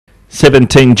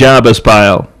17 Jarvis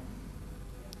Bale.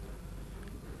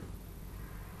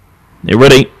 They're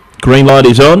ready. Green light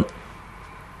is on.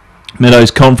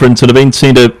 Meadows Conference at Event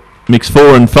Centre, mix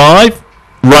 4 and 5.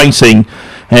 Racing.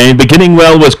 And beginning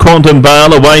well was Quantum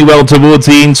Bale, away well towards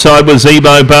the inside was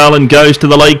Zebo Bale and goes to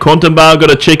the lead. Quantum Bale got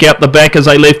to check out the back as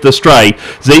they left the straight.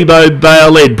 Zebo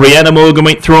Bale led. Brianna Morgan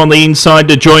went through on the inside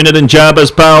to join it and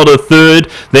Jarvis Bale to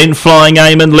third. Then Flying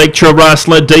Aim and Lecturer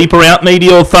Rustler deeper out.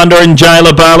 Meteor Thunder and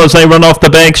Jailer Bale as they run off the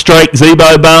back straight.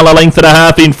 Zebo Bale a length and a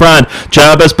half in front.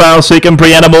 Jarvis Bale second.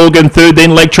 Brianna Morgan third.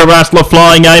 Then Lecturer Rustler,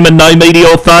 Flying Aim and no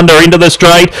Meteor Thunder into the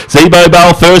straight. Zebo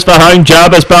Bale first for home.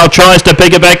 Jarvis Bale tries to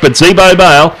pick it back but Zebo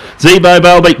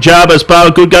Bale beat Jarvis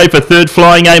Bale. Good go for third.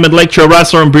 Flying Aim and Lecturer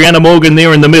Rustler and Brianna Morgan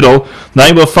there in the middle.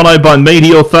 They were followed by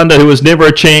Meteor Thunder, who was never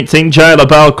a chance in. Jailer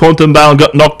Bale, Quantum Bale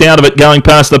got knocked out of it going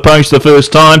past the post the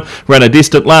first time. Ran a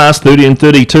distant last, 30 and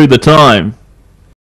 32 the time.